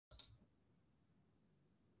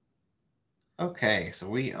Okay, so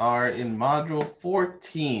we are in module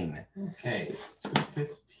 14. Okay, it's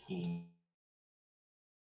 2:15.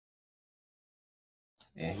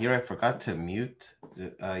 And here I forgot to mute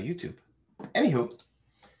the, YouTube. Anywho,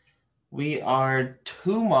 we are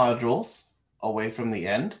 2 modules away from the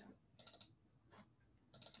end.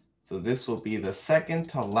 So this will be the second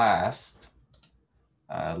to last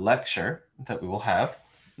lecture that we will have.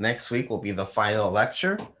 Next week will be the final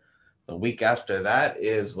lecture. The week after that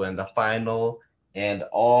is when the final and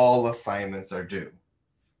all assignments are due.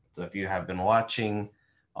 So if you have been watching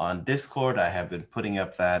on Discord, I have been putting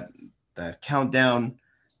up that countdown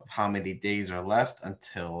of how many days are left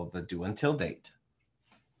until the due until date.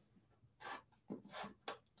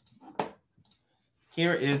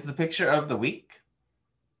 Here is the picture of the week.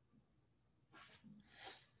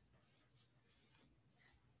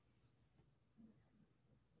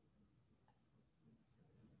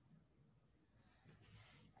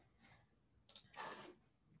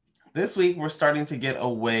 This week, we're starting to get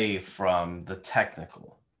away from the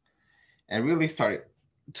technical and really starting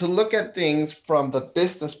to look at things from the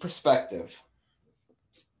business perspective.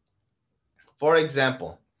 For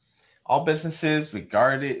example, all businesses,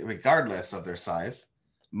 regardless of their size,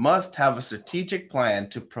 must have a strategic plan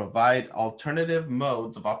to provide alternative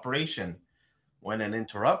modes of operation when an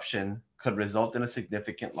interruption could result in a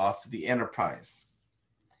significant loss to the enterprise.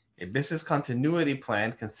 A business continuity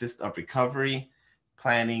plan consists of recovery,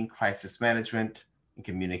 planning, crisis management, and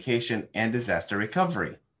communication, and disaster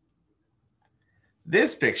recovery.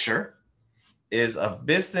 This picture is a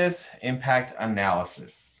business impact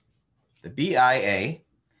analysis. The BIA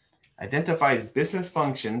identifies business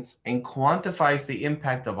functions and quantifies the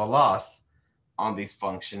impact of a loss on these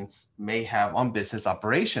functions may have on business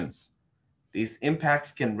operations. These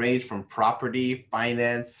impacts can range from property,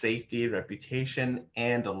 finance, safety, reputation,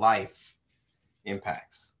 and life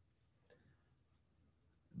impacts.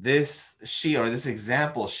 This sheet, or this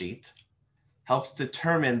example sheet, helps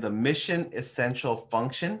determine the mission essential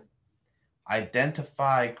function,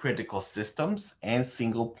 identify critical systems and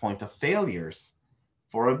single point of failures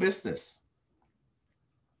for a business.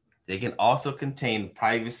 They can also contain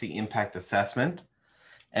privacy impact assessment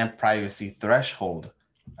and privacy threshold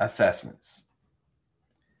assessments.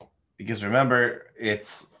 Because remember,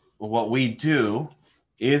 it's what we do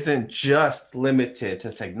isn't just limited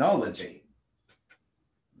to technology.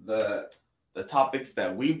 The topics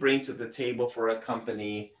that we bring to the table for a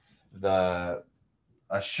company, the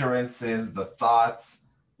assurances, the thoughts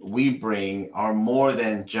we bring are more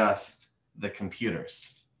than just the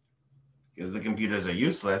computers. Because the computers are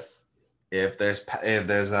useless if there's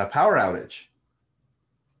a power outage.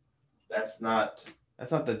 That's not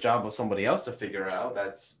the job of somebody else to figure out.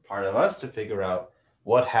 That's part of us to figure out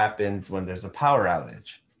what happens when there's a power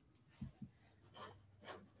outage.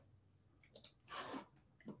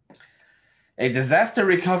 A disaster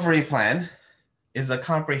recovery plan is a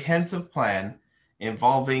comprehensive plan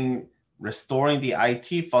involving restoring the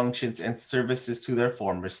IT functions and services to their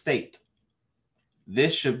former state.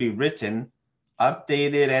 This should be written,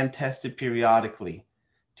 updated, and tested periodically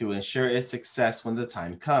to ensure its success when the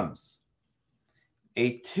time comes.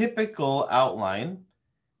 A typical outline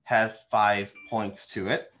has 5 points to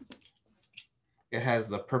it. It has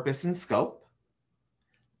the purpose and scope,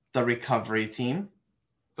 the recovery team.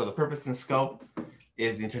 So the purpose and scope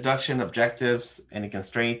is the introduction, objectives, any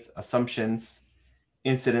constraints, assumptions,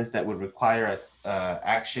 incidents that would require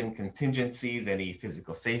action, contingencies, any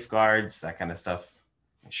physical safeguards, that kind of stuff,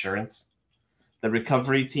 insurance. The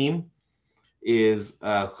recovery team is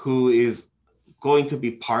who is going to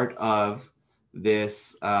be part of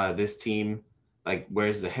this team. Like,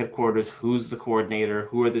 where's the headquarters? Who's the coordinator?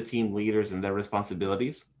 Who are the team leaders and their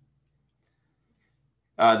responsibilities?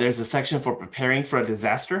 There's a section for preparing for a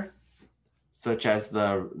disaster, such as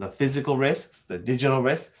the physical risks, the digital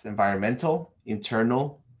risks, environmental,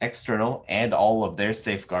 internal, external, and all of their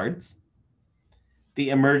safeguards.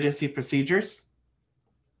 The emergency procedures,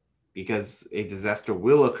 because a disaster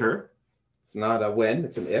will occur. It's not a when,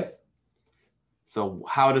 it's an if. So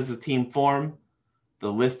how does the team form?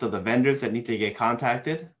 The list of the vendors that need to get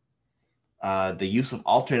contacted, the use of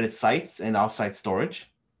alternate sites and offsite storage,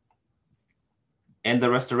 and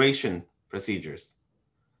the restoration procedures.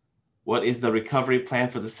 What is the recovery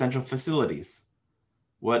plan for the central facilities?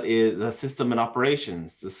 What is the system and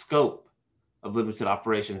operations, the scope of limited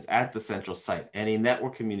operations at the central site, any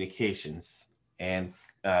network communications, and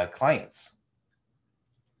clients.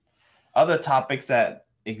 Other topics that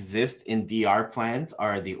exist in DR plans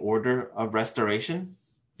are the order of restoration,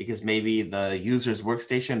 because maybe the user's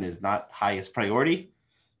workstation is not highest priority.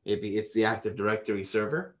 Maybe it's the Active Directory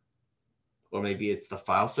server, or maybe it's the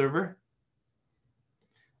file server.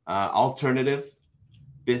 alternative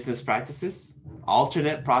business practices,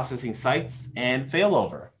 alternate processing sites, and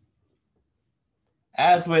failover.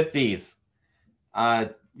 As with these,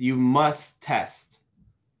 you must test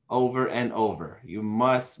over and over. You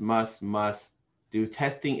must do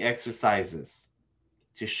testing exercises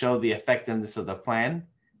to show the effectiveness of the plan,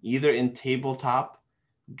 either in tabletop,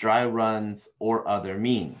 dry runs, or other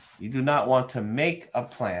means. You do not want to make a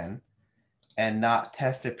plan and not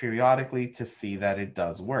test it periodically to see that it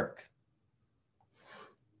does work.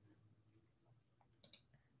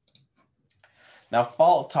 Now,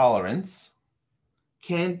 fault tolerance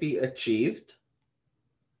can be achieved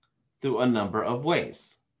through a number of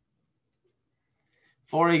ways.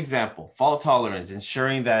 For example, fault tolerance,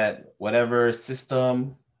 ensuring that whatever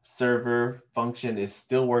system, server, function is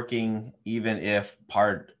still working even if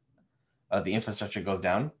part of the infrastructure goes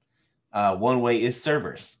down. One way is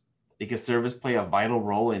servers, because servers play a vital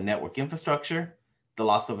role in network infrastructure. The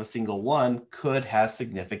loss of a single one could have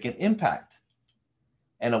significant impact.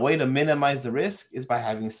 And a way to minimize the risk is by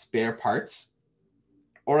having spare parts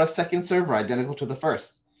or a second server identical to the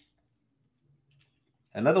first.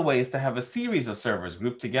 Another way is to have a series of servers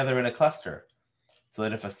grouped together in a cluster, so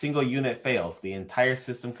that if a single unit fails, the entire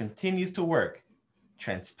system continues to work,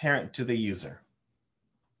 transparent to the user.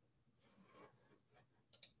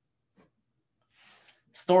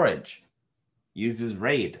 Storage uses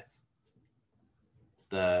RAID,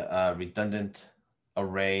 the redundant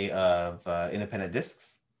array of independent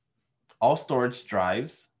disks. All storage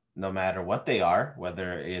drives, no matter what they are,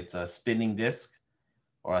 whether it's a spinning disk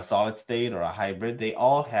or a solid state or a hybrid, they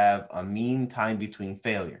all have a mean time between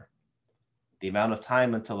failure. The amount of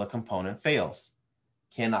time until a component fails,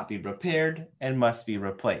 cannot be repaired, and must be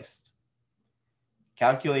replaced.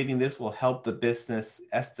 Calculating this will help the business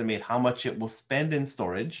estimate how much it will spend in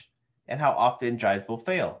storage and how often drives will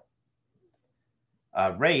fail.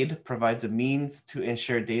 RAID provides a means to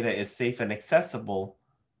ensure data is safe and accessible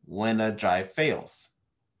when a drive fails.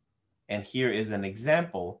 And here is an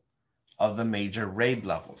example of the major RAID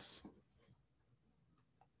levels.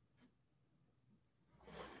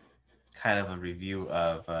 Kind of a review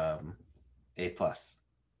of A+.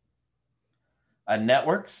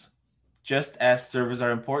 Networks, just as servers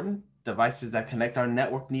are important, devices that connect our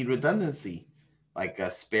network need redundancy, like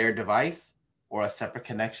a spare device or a separate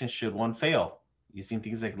connection should one fail, using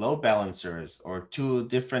things like load balancers or two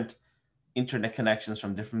different internet connections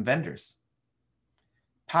from different vendors.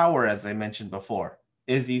 Power, as I mentioned before,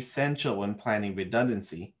 is essential when planning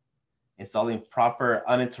redundancy. Installing proper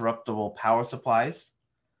uninterruptible power supplies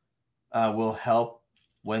will help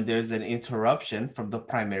when there's an interruption from the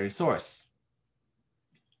primary source.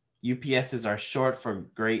 UPSs are short for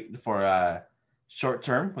short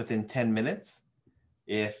term, within 10 minutes.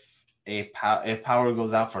 If power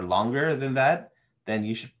goes out for longer than that, then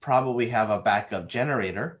you should probably have a backup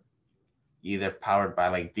generator, either powered by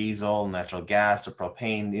like diesel, natural gas, or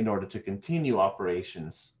propane, in order to continue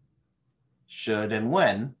operations should and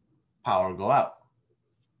when power go out.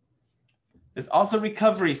 There's also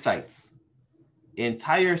recovery sites.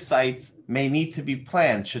 Entire sites may need to be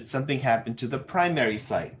planned should something happen to the primary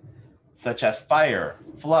site, such as fire,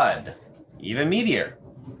 flood, even meteor.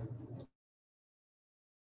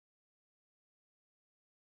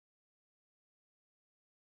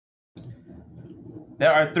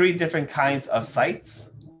 There are three different kinds of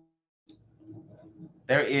sites.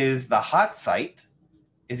 There is the hot site,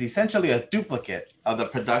 is essentially a duplicate of the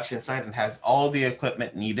production site and has all the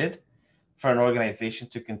equipment needed for an organization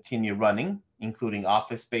to continue running, including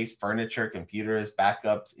office space, furniture, computers,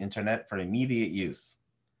 backups, internet for immediate use.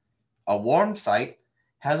 A warm site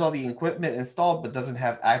has all the equipment installed but doesn't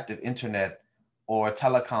have active internet or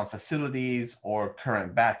telecom facilities or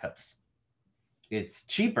current backups. It's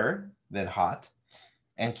cheaper than hot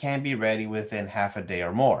and can be ready within half a day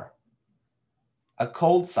or more. A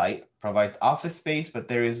cold site provides office space, but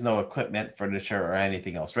there is no equipment, furniture, or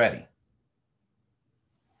anything else ready.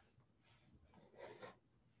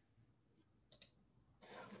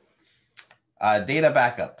 Data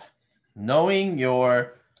backup. Knowing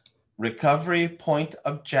your recovery point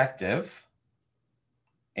objective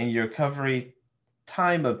and your recovery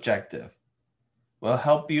time objective will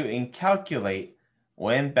help you in calculate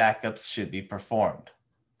when backups should be performed.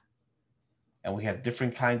 And we have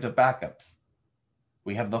different kinds of backups.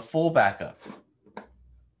 We have the full backup.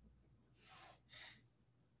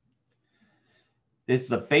 It's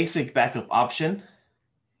the basic backup option,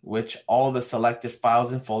 which all the selected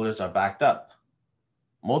files and folders are backed up.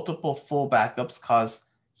 Multiple full backups cause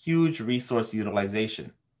huge resource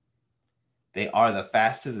utilization. They are the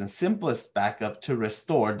fastest and simplest backup to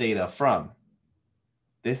restore data from.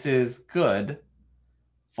 This is good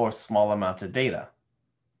for a small amount of data.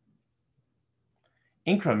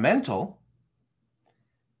 Incremental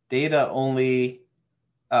data only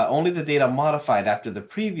the data modified after the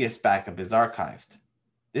previous backup is archived.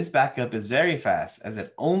 This backup is very fast as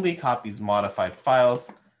it only copies modified files,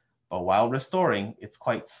 but while restoring, it's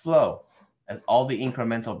quite slow as all the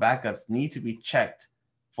incremental backups need to be checked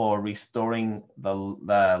for restoring the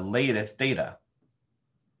latest data.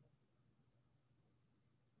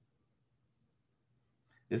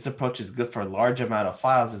 This approach is good for a large amount of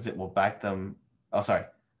files as it will back them. Oh, sorry.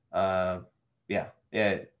 I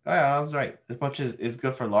was right. This approach is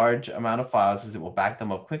good for a large amount of files as it will back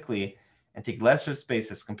them up quickly and take lesser space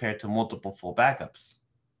as compared to multiple full backups.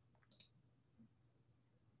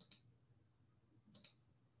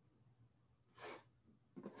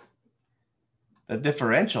 The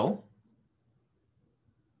differential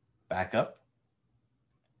backup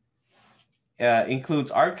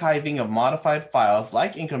includes archiving of modified files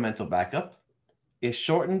like incremental backup. It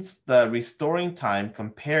shortens the restoring time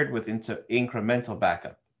compared with incremental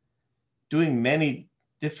backup. Doing many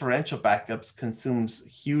differential backups consumes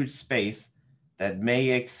huge space that may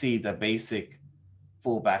exceed the basic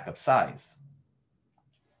full backup size.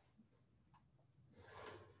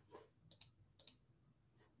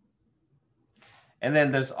 And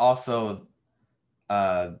then there's also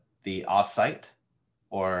the offsite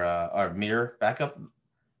or mirror backup,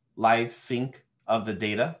 live sync of the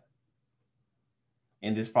data.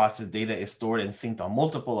 In this process, data is stored and synced on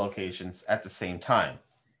multiple locations at the same time.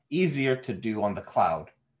 Easier to do on the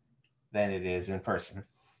cloud than it is in person.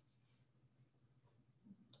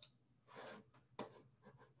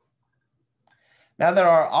 Now, there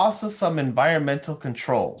are also some environmental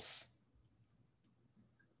controls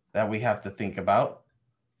that we have to think about.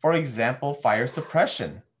 For example, fire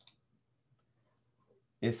suppression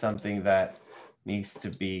is something that needs to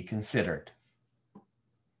be considered.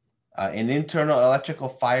 An internal electrical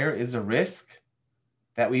fire is a risk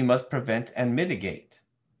that we must prevent and mitigate.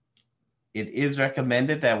 It is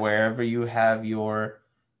recommended that wherever you have your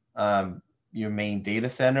main data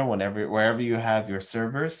center, wherever you have your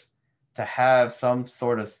servers, to have some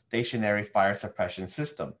sort of stationary fire suppression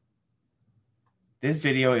system. This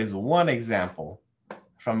video is one example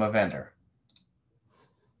from a vendor.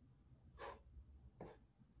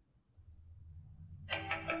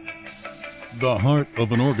 The heart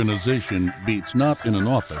of an organization beats not in an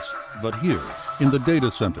office, but here, in the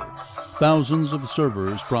data center. Thousands of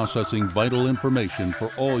servers processing vital information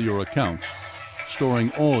for all your accounts,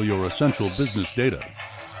 storing all your essential business data.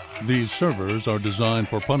 These servers are designed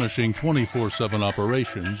for punishing 24/7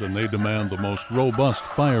 operations, and they demand the most robust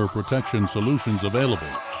fire protection solutions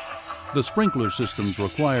available. The sprinkler systems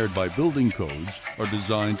required by building codes are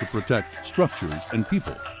designed to protect structures and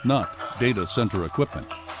people, not data center equipment.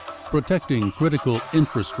 Protecting critical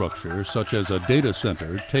infrastructure such as a data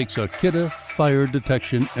center takes a KITA fire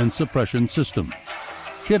detection and suppression system.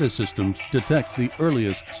 KITA systems detect the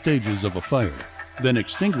earliest stages of a fire, then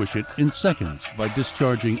extinguish it in seconds by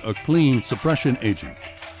discharging a clean suppression agent.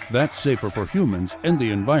 That's safer for humans and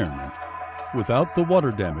the environment without the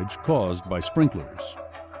water damage caused by sprinklers.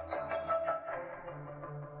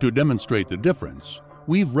 To demonstrate the difference,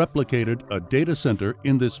 we've replicated a data center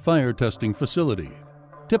in this fire testing facility.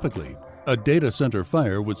 Typically, a data center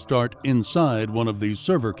fire would start inside one of these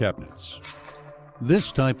server cabinets.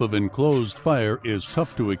 This type of enclosed fire is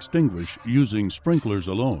tough to extinguish using sprinklers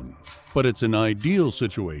alone, but it's an ideal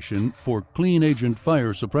situation for clean agent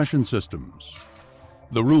fire suppression systems.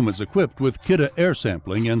 The room is equipped with KITA air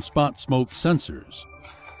sampling and spot smoke sensors,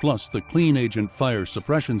 plus the clean agent fire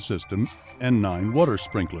suppression system and 9 water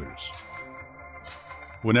sprinklers.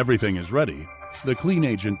 When everything is ready, the clean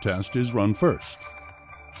agent test is run first.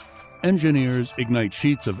 Engineers ignite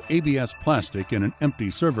sheets of ABS plastic in an empty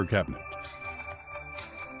server cabinet.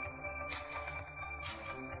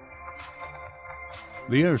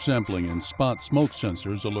 The air sampling and spot smoke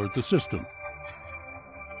sensors alert the system.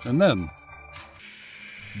 And then,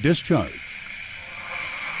 discharge.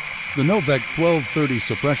 The Novec 1230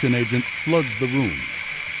 suppression agent floods the room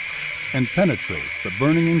and penetrates the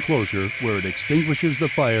burning enclosure where it extinguishes the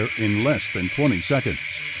fire in less than 20 seconds.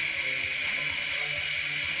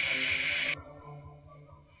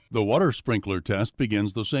 The water sprinkler test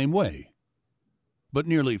begins the same way, but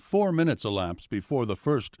nearly 4 minutes elapse before the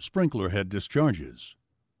first sprinkler head discharges.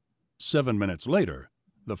 7 minutes later,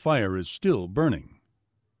 the fire is still burning.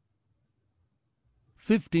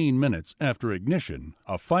 15 minutes after ignition,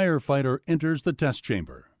 a firefighter enters the test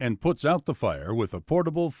chamber and puts out the fire with a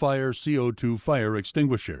portable fire CO2 fire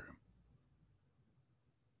extinguisher.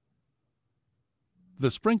 The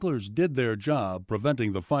sprinklers did their job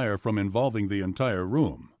preventing the fire from involving the entire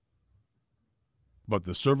room. But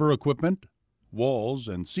the server equipment, walls,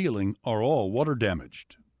 and ceiling are all water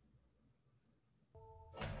damaged.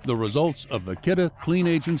 The results of the Kidde Clean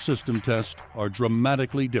Agent System test are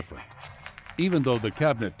dramatically different. Even though the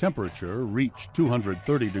cabinet temperature reached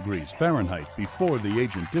 230 degrees Fahrenheit before the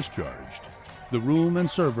agent discharged, the room and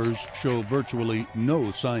servers show virtually no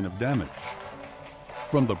sign of damage.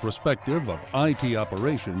 From the perspective of IT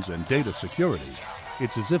operations and data security,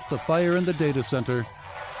 it's as if the fire in the data center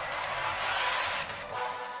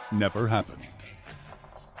never happened.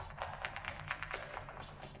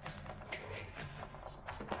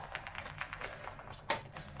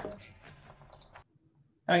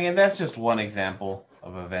 Again, that's just one example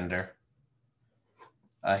of a vendor.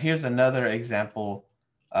 Here's another example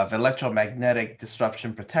of electromagnetic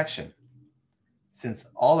disruption protection. Since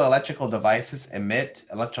all electrical devices emit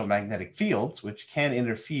electromagnetic fields, which can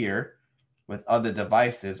interfere with other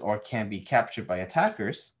devices or can be captured by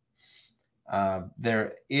attackers,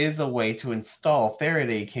 there is a way to install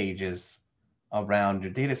Faraday cages around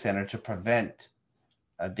your data center to prevent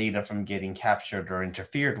data from getting captured or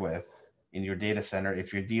interfered with in your data center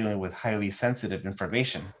if you're dealing with highly sensitive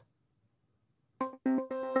information.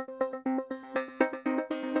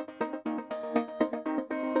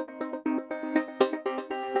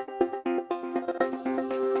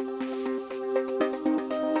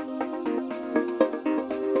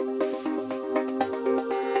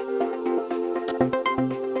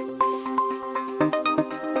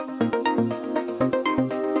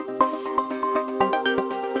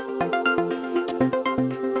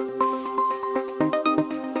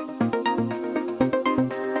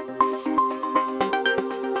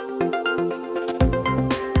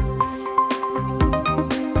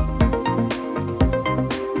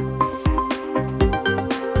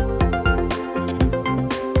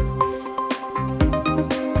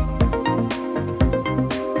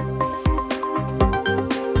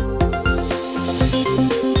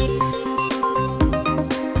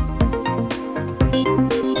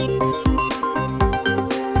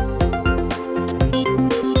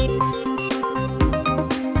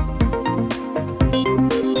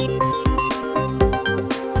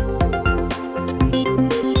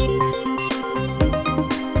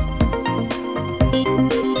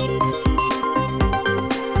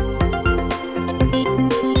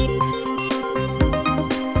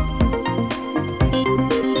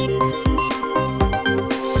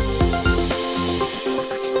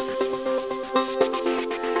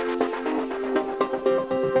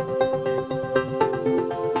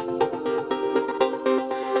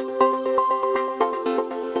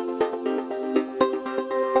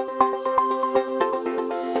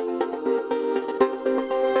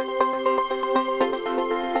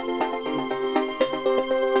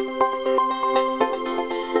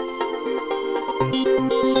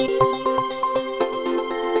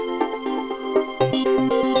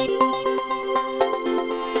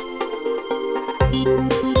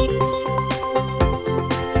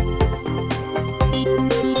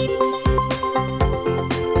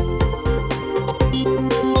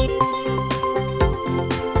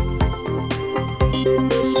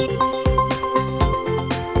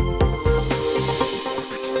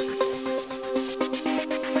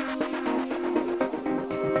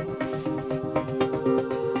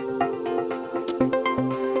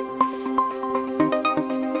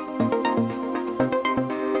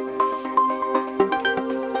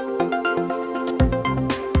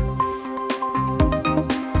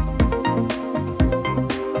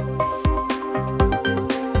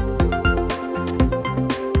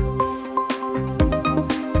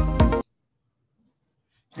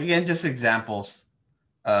 Again, just examples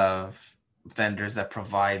of vendors that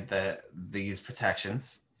provide these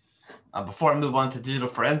protections. Before I move on to digital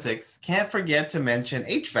forensics, can't forget to mention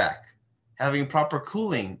HVAC. Having proper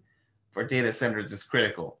cooling for data centers is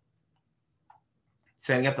critical.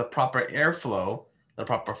 Setting up the proper airflow, the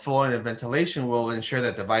proper flowing and ventilation will ensure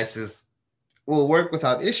that devices will work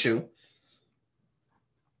without issue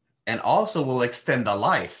and also will extend the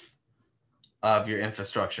life of your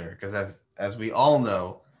infrastructure. Because as we all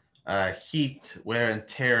know, heat, wear, and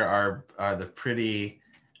tear are the pretty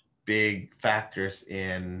big factors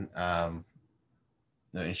in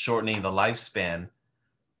shortening the lifespan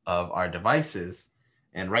of our devices.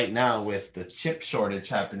 And right now, with the chip shortage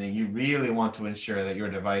happening, you really want to ensure that your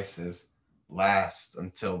devices last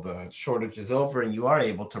until the shortage is over and you are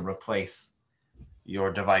able to replace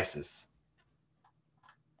your devices.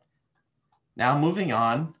 Now, moving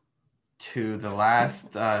on to the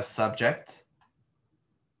last subject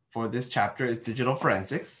for this chapter is digital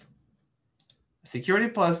forensics. Security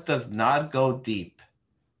Plus does not go deep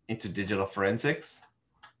into digital forensics.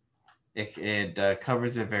 It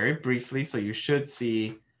covers it very briefly, so you should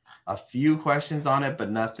see a few questions on it,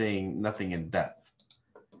 but nothing in depth.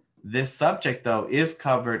 This subject, though, is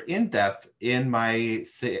covered in depth in my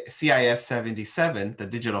CIS 77, the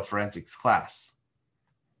digital forensics class.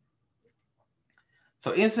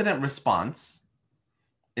 So incident response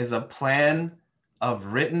is a plan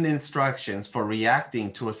of written instructions for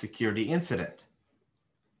reacting to a security incident.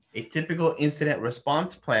 A typical incident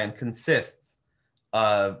response plan consists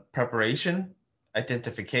of preparation,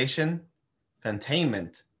 identification,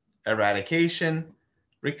 containment, eradication,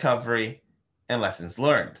 recovery, and lessons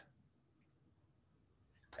learned.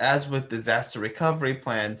 As with disaster recovery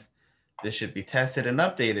plans, this should be tested and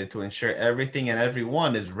updated to ensure everything and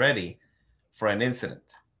everyone is ready for an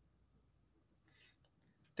incident.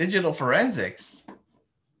 Digital forensics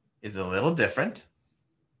is a little different.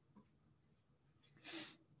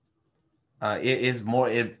 It is more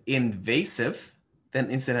invasive than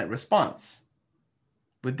incident response.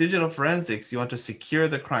 With digital forensics, you want to secure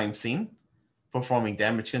the crime scene, performing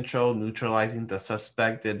damage control, neutralizing the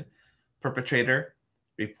suspected perpetrator,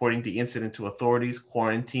 reporting the incident to authorities,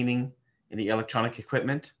 quarantining any electronic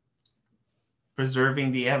equipment,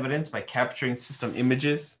 preserving the evidence by capturing system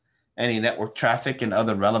images, any network traffic, and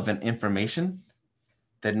other relevant information,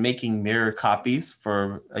 then making mirror copies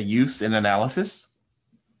for a use in analysis.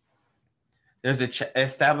 There's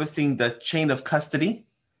establishing the chain of custody,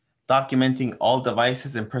 documenting all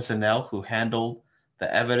devices and personnel who handled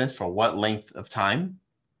the evidence for what length of time,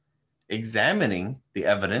 examining the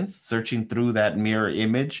evidence, searching through that mirror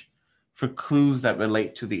image for clues that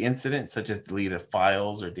relate to the incident, such as deleted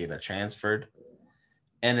files or data transferred,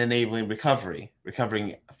 and enabling recovering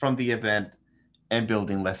from the event and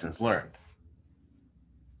building lessons learned.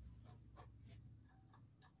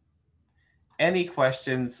 Any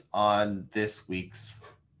questions on this week's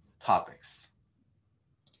topics?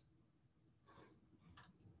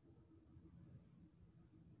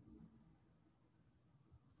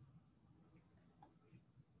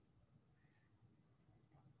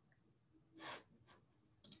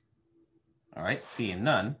 All right, seeing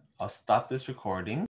none, I'll stop this recording.